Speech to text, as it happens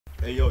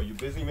Hey yo, you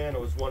busy, man? I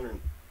was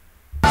wondering.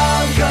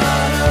 I'm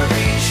gonna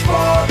reach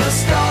for the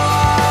stars,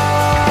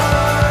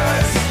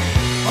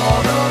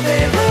 although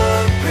they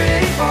look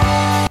pretty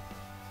far.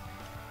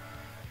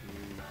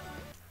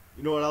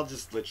 You know what? I'll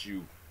just let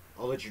you.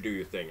 I'll let you do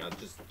your thing. I'll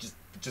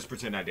just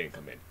pretend I didn't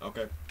come in.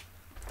 Okay.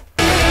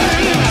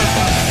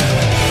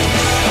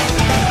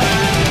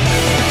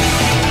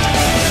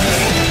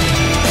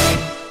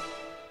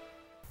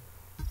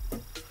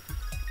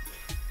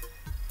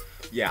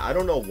 Yeah, I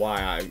don't know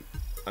why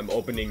I'm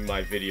opening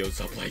my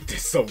videos up like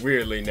this so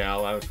weirdly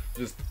now. I'm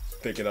just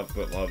thinking up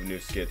of new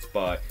skits,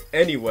 but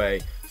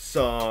anyway,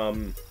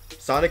 some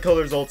Sonic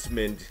Colors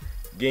Ultimate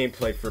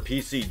gameplay for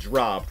PC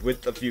dropped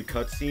with a few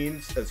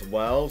cutscenes as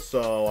well,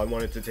 so I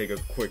wanted to take a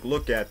quick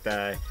look at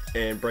that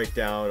and break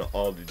down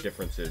all the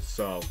differences.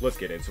 So let's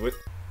get into it.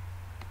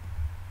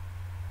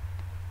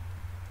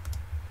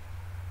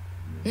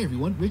 Hey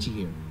everyone, Richie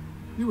here.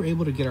 We were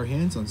able to get our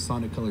hands on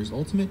Sonic Colors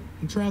Ultimate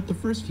and try out the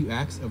first few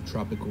acts of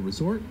Tropical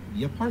Resort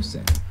via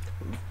Parsec.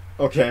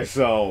 Okay,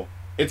 so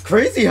it's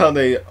crazy how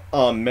they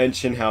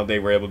mention how they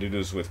were able to do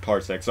this with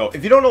Parsec. So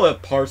if you don't know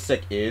what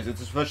Parsec is, it's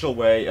a special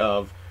way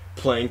of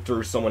playing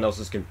through someone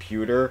else's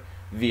computer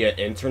via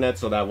internet,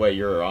 so that way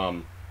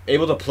you're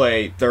able to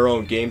play their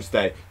own games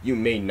that you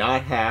may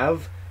not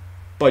have,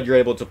 but you're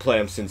able to play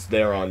them since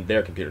they're on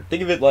their computer.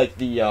 Think of it like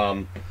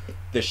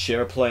the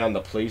share play on the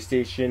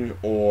PlayStation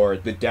or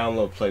the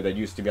download play that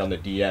used to be on the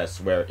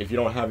DS, where if you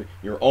don't have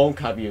your own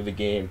copy of the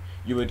game,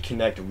 you would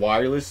connect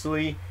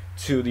wirelessly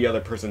to the other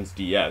person's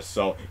DS.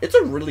 So it's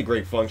a really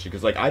great function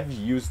because like I've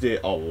used it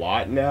a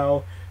lot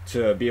now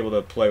to be able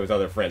to play with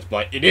other friends,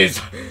 but it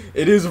is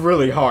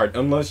really hard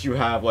unless you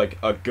have like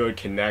a good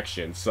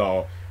connection.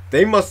 So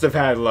they must have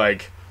had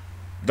like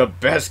the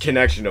best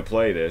connection to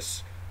play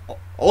this.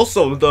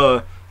 Also,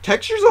 the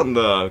textures on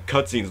the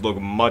cutscenes look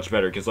much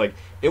better because like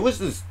it was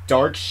this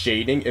dark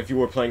shading if you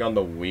were playing on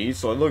the Wii,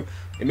 so it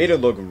made it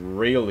look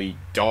really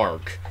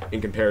dark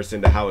in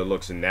comparison to how it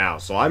looks now.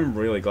 So I'm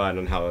really glad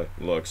on how it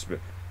looks.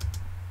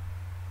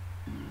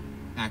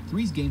 Act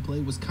 3's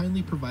gameplay was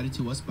kindly provided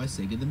to us by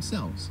Sega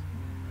themselves.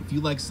 If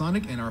you like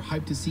Sonic and are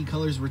hyped to see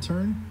Colors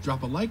return,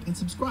 drop a like and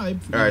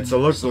subscribe for Alright, so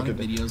let's look at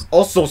videos.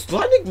 Also,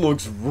 Sonic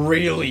looks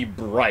really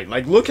bright.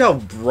 Like, look how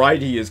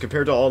bright he is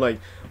compared to all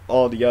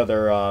the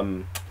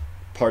other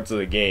parts of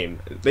the game.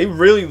 They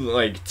really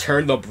like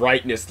turned the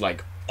brightness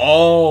like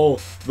all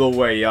the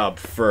way up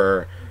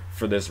for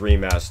this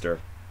remaster.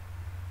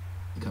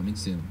 Coming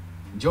soon.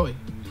 Enjoy.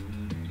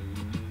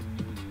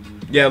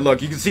 Yeah,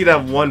 look, you can see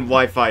that one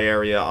Wi-Fi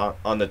area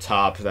on the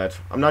top.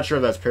 I'm not sure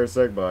if that's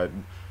Parsec, but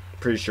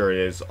pretty sure it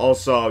is.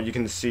 Also, you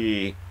can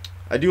see,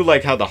 I do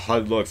like how the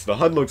HUD looks. The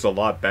HUD looks a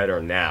lot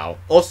better now.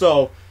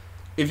 Also,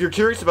 if you're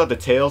curious about the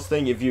Tails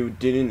thing, if you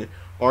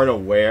aren't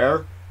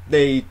aware,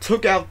 they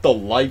took out the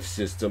life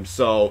system.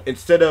 So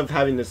instead of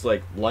having this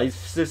like life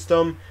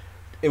system,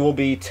 it will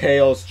be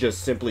Tails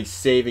just simply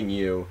saving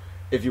you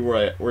if you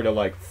were to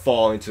like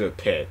fall into a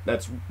pit.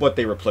 That's what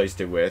they replaced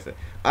it with.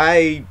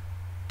 I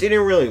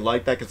didn't really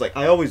like that because like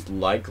I always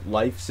like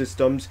life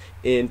systems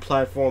in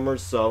platformers,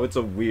 so it's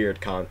a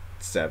weird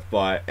concept,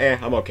 but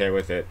I'm okay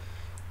with it.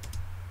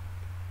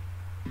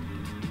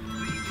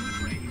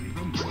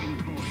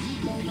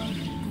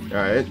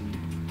 Alright.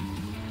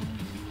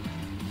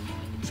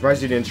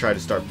 Surprised you didn't try to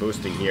start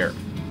boosting here.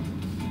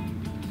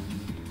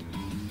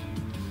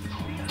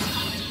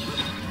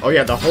 Oh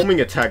yeah, the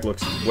homing attack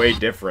looks way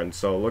different,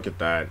 so look at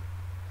that.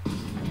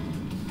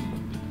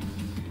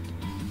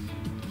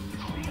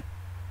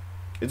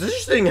 It's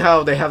interesting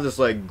how they have this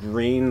like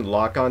green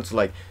lock-on to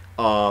like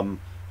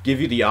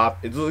give you the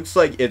it looks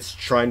like it's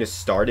trying to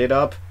start it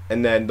up,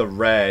 and then the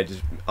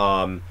red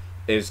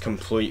is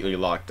completely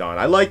locked on.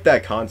 I like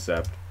that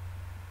concept.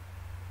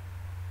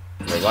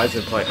 Wait, why is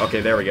it playing?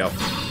 Okay, there we go.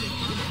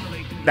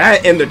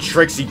 That and the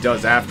tricks he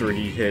does after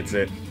he hits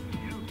it.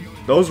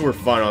 Those were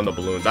fun on the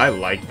balloons. I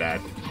like that.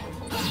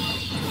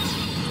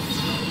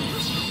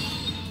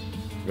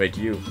 Wait,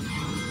 you.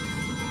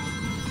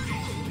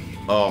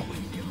 Oh.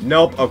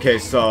 Nope. Okay,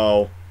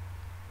 so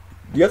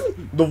the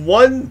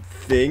one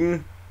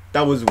thing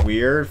that was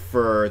weird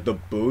for the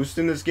boost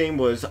in this game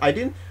was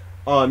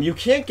you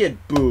can't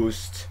get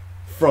boost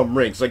from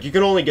rings. Like you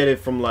can only get it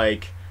from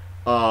like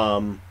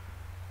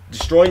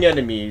destroying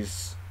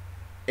enemies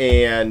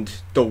and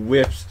the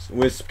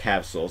wisp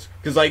capsules.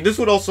 Because like this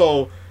would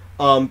also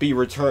be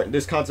returned.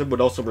 This concept would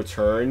also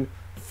return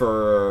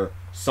for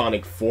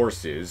Sonic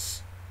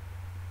Forces.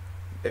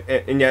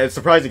 And yeah, it's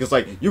surprising because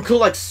like you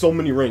collect so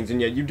many rings,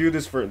 and yet you do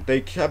this for.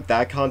 They kept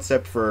that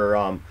concept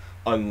for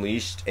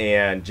Unleashed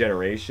and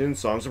Generations,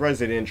 so I'm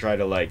surprised they didn't try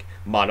to like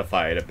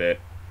modify it a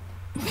bit.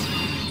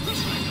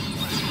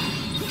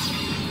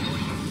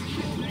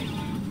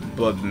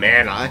 But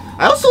man, I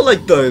also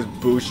like the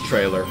boost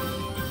trailer.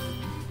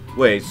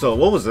 Wait, so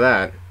what was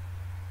that?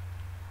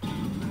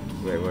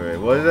 Wait,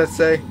 what did that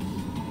say?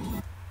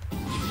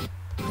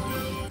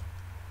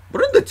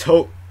 What are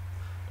the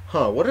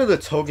what are the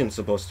tokens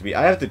supposed to be?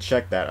 I have to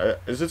check that.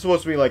 Is it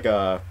supposed to be like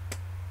a...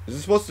 Is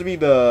it supposed to be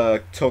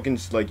the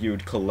tokens like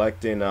you'd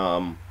collect in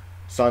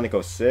Sonic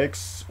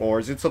 06, or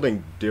is it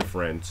something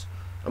different?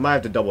 I might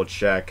have to double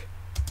check.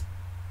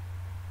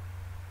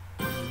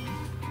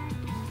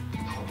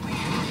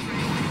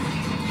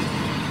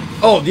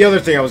 Oh, the other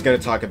thing I was gonna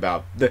talk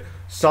about, the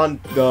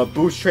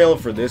boost trail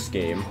for this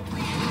game.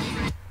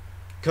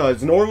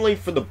 Because normally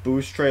for the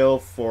boost trail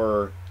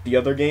for the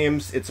other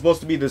games, it's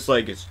supposed to be this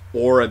like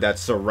aura that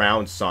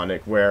surrounds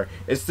Sonic, where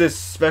it's this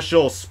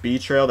special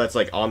speed trail that's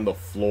like on the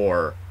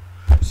floor.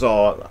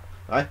 So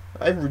I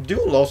do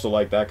also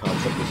like that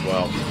concept as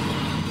well.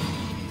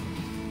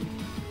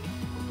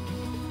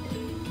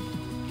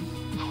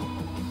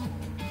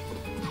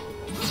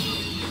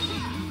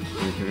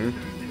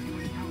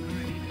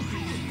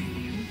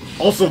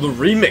 Also, the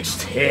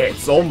remixed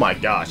hits. Oh my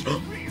gosh.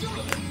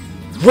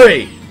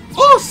 Great.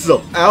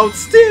 Awesome.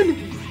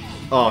 Outstanding.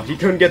 Oh, he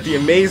couldn't get the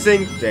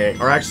amazing.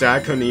 Dang. Or actually, I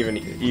couldn't even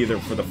either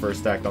for the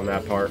first act on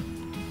that part.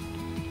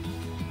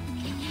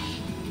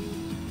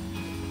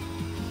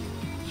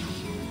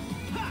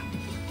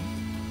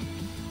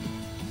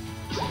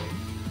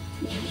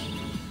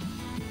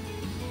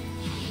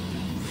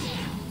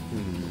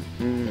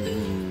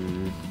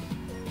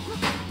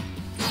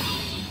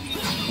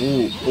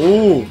 Ooh.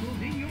 Ooh.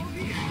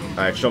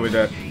 Alright, show me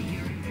that.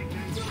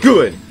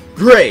 Good,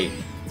 great,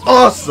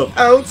 awesome,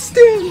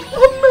 outstanding,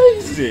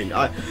 amazing.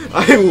 I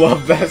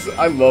love that.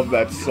 I love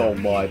that so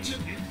much.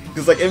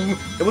 Because like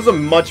it was a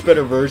much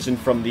better version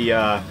from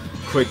the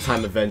quick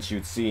time events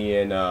you'd see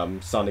in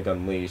Sonic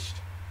Unleashed,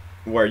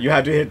 where you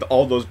had to hit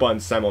all those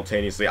buttons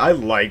simultaneously. I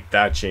like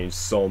that change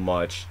so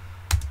much.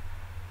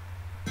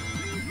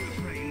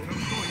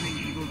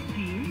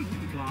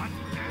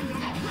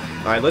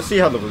 Alright, let's see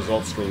how the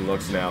results screen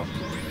looks now.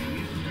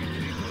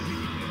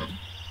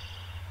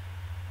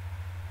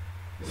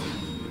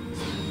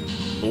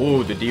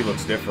 Ooh, the D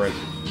looks different.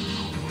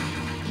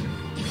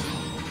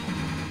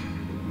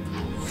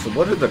 So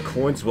what are the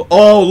coins?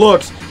 Oh,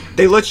 look!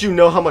 They let you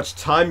know how much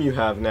time you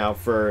have now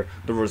for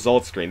the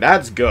results screen.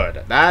 That's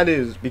good. That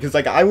is, because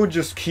like I would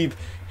just keep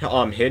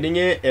hitting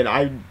it, and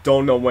I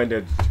don't know when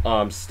to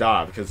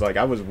stop, because like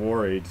I was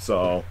worried.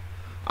 So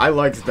I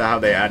liked how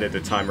they added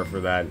the timer for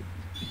that.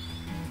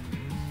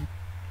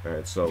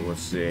 Alright, so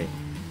let's see.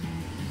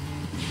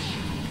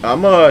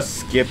 I'm gonna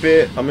skip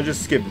it. I'm gonna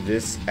just skip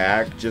this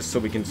act just so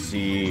we can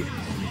see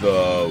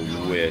the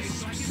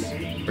wisps.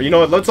 Or you know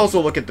what? Let's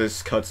also look at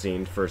this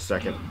cutscene for a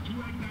second.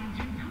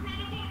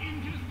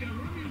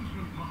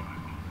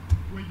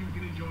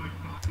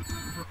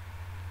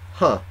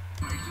 Huh.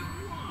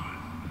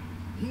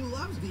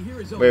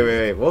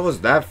 Wait. What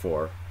was that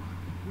for?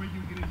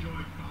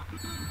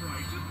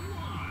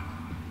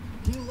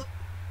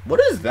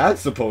 What is that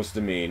supposed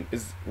to mean?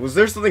 Was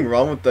there something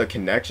wrong with the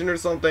connection or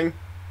something?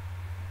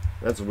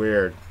 That's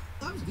weird.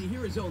 Loves to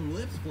hear his own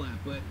lips flap,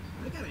 but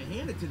I gotta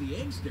hand it to the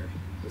Eggster.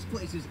 This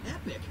place is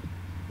epic.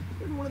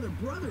 Even one of their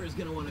brother is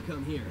gonna want to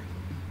come here.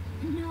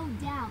 No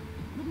doubt,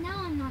 but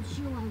now I'm not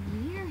sure why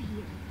we're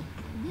here.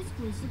 This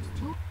place looks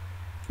totally.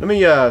 Let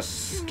me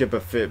skip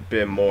a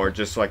bit more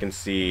just so I can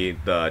see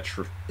the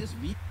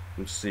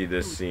let's see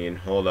this scene.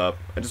 Hold up.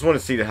 I just want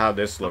to see how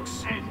this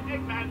looks.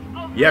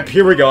 Yep,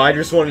 here we go. I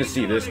just wanted to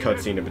see this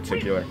cutscene in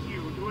particular.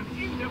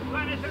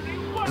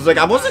 Cause like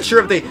I wasn't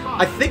sure if they.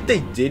 I think they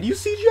did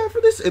use CGI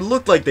for this. It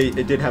looked like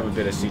it did have a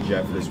bit of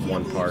CGI for this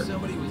one part.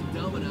 Somebody was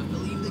dumb enough to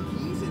leave the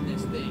keys in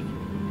this thing.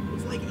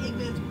 It's like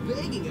Eggman's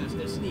begging us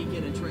to sneak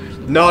in and trash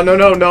the.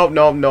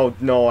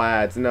 No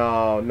ads.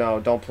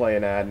 No, don't play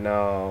an ad.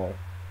 No.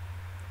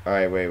 All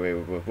right, wait.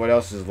 What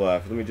else is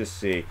left? Let me just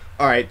see.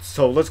 All right,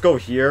 so let's go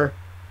here.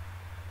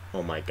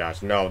 Oh my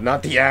gosh, no,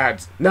 not the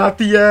ads. Not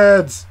the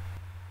ads.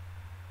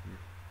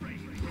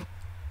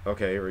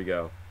 Okay, here we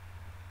go.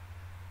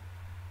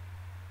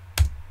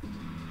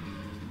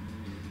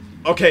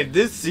 Okay,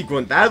 this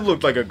sequence, that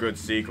looked like a good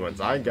sequence.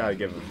 I gotta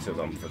give it to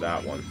them for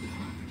that one.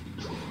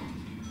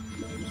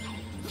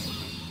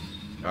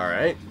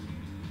 Alright.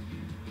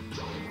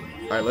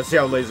 Alright, let's see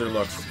how Laser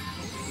looks.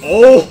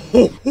 Oh!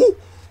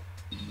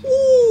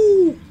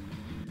 Ooh!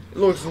 It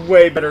looks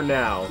way better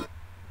now.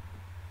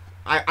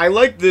 I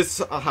like this,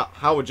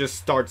 how it just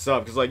starts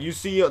up. Because, like, you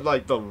see,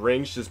 like, the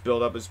rings just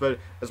build up, as well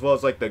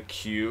as, like, the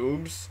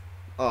cubes.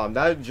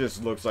 That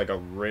just looks like a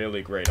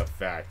really great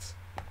effect.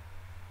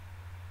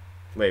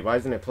 Wait, why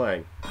isn't it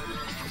playing?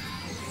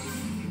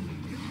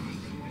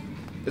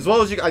 As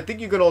well as I think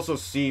you could also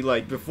see,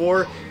 like,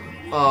 before,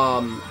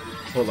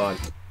 hold on.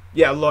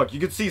 Yeah, look, you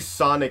can see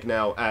Sonic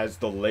now as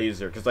the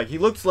laser, because, like, he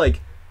looks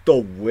like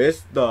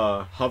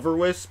the hover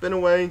wisp in a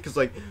way, because,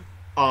 like,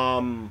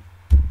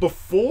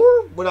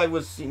 before, when I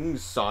was seeing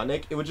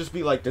Sonic, it would just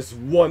be, like, this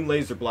one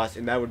laser blast,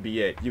 and that would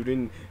be it. You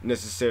didn't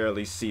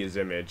necessarily see his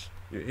image.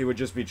 He would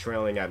just be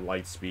trailing at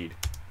light speed.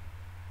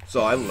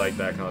 So, I like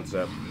that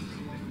concept.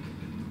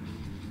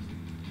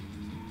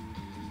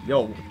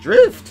 Yo,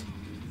 drift!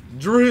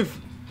 Drift!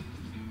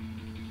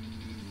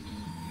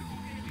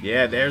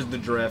 Yeah, there's the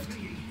drift.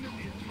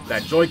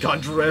 That Joy-Con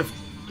drift!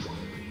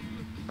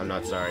 I'm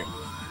not sorry.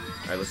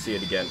 Alright, let's see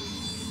it again.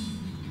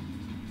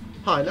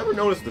 Huh, I never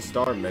noticed the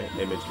star image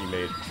he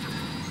made.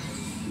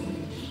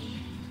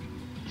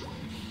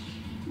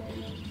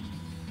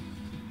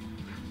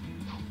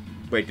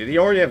 Wait, did he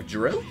already have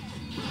drill?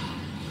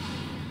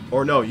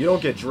 Or no, you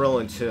don't get drill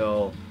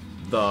until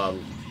the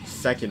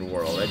second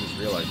world. I just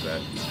realized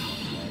that.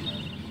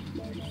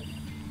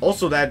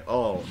 Also that,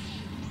 oh,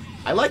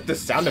 I like the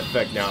sound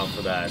effect now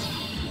for that.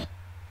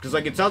 Because,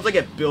 like, it sounds like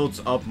it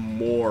builds up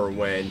more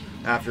when,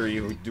 after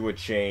you do a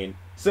chain.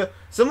 So,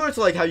 similar to,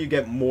 like, how you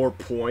get more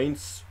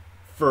points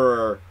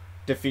for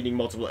defeating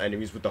multiple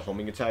enemies with the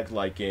homing attack,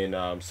 like in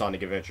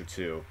Sonic Adventure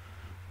 2.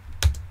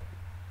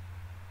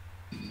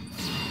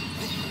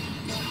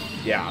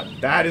 Yeah,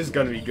 that is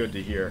gonna be good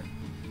to hear.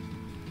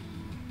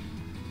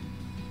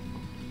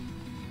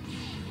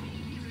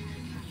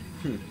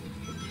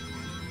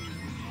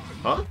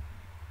 Huh?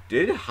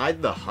 Did it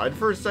hide the HUD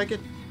for a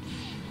second?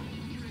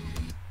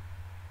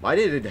 Why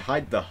did it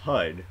hide the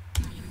HUD?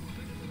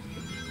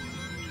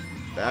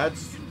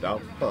 That's...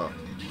 oh, huh.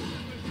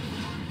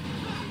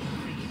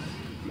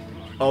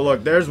 Oh,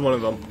 look, there's one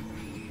of them.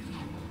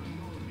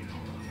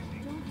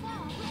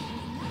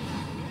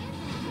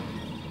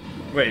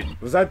 Wait,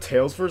 was that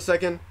Tails for a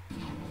second?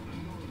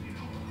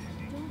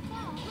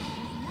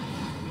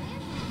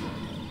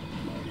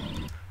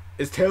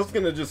 Is Tails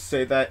gonna just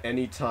say that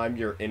anytime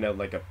you're in a,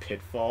 like, a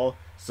pitfall?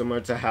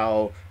 Similar to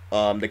how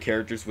the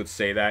characters would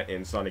say that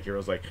in Sonic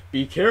Heroes, like,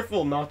 be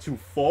careful not to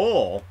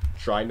fall.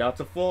 Try not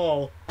to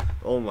fall.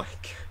 Oh my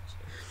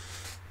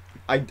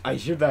god. I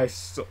hear that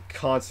so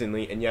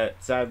constantly, and yet,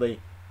 sadly,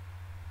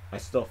 I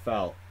still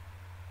fell.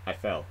 I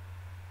fell.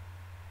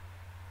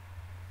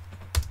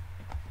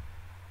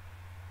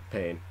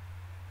 Pain.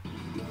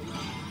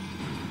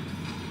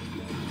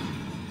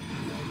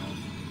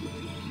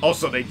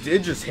 Also, they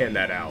did just hand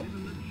that out.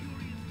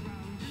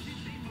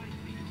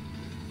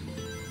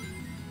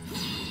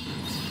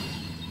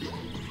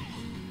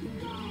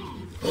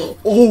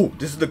 Oh,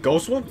 this is the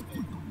ghost one?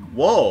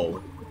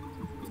 Whoa.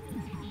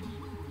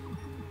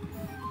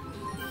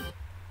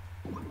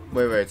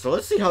 Wait, so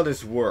let's see how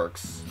this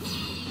works.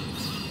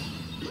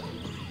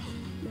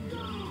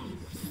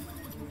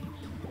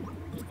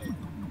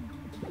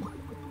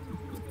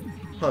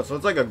 Huh, so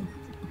it's like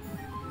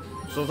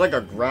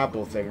a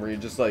grapple thing where you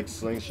just like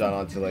slingshot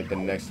onto like the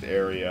next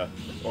area.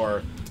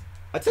 Or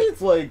I'd say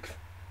it's like,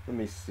 let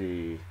me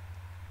see.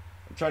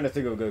 I'm trying to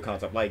think of a good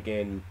concept. Like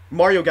in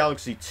Mario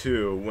Galaxy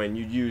 2 when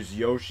you use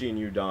Yoshi and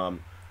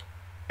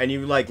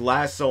you like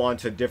lasso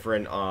onto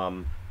different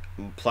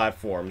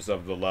platforms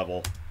of the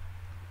level.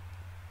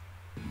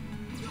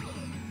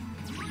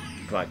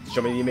 Come on,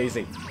 show me the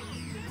amazing.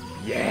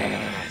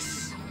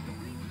 Yes!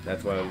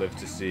 That's what I live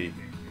to see.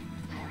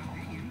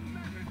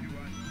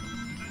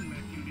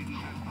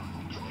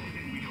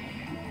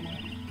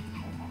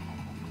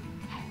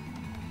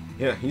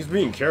 Yeah, he's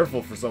being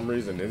careful for some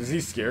reason. Is he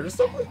scared of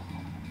something?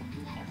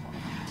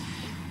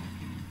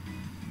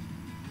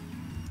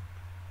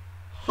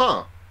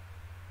 Huh.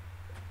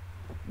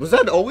 Was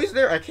that always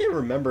there? I can't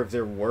remember if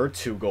there were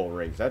 2 gold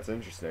rings. That's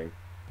interesting.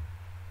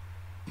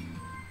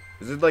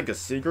 Is it like a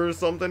secret or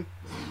something?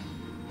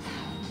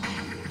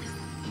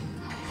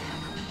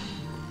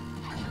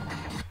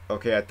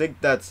 Okay, I think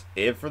that's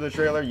it for the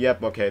trailer.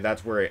 Yep, okay,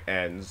 that's where it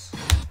ends.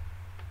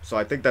 So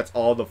I think that's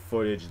all the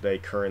footage they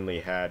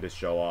currently had to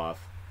show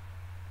off.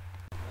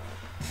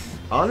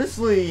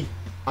 Honestly,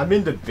 I'm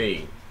in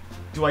debate.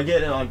 Do I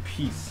get it on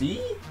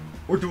PC?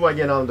 Or do I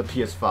get it on the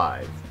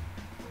PS5?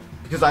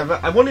 Because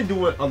I want to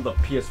do it on the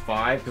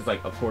PS5, because,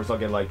 like, of course I'll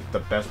get, like, the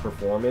best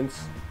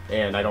performance,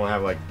 and I don't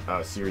have, like,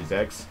 Series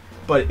X.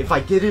 But if I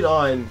get it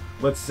on,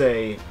 let's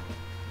say,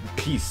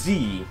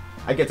 PC,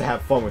 I get to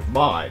have fun with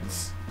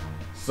mods.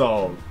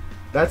 So,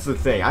 that's the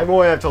thing. I'm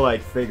going to have to,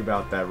 like, think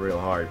about that real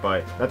hard,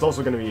 but that's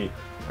also going to be,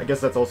 I guess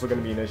that's also going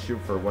to be an issue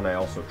for when I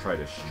also try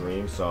to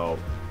stream, so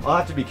I'll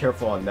have to be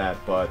careful on that,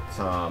 but,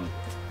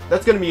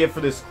 that's going to be it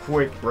for this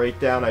quick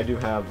breakdown. I do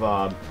have,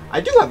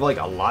 like,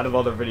 a lot of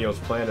other videos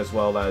planned, as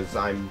well as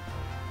I'm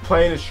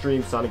planning to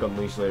stream Sonic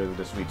Unleashed later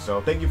this week,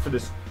 so thank you for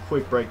this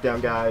quick breakdown,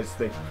 guys.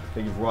 Thank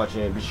you for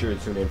watching, and be sure to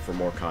tune in for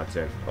more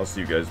content. I'll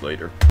see you guys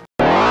later.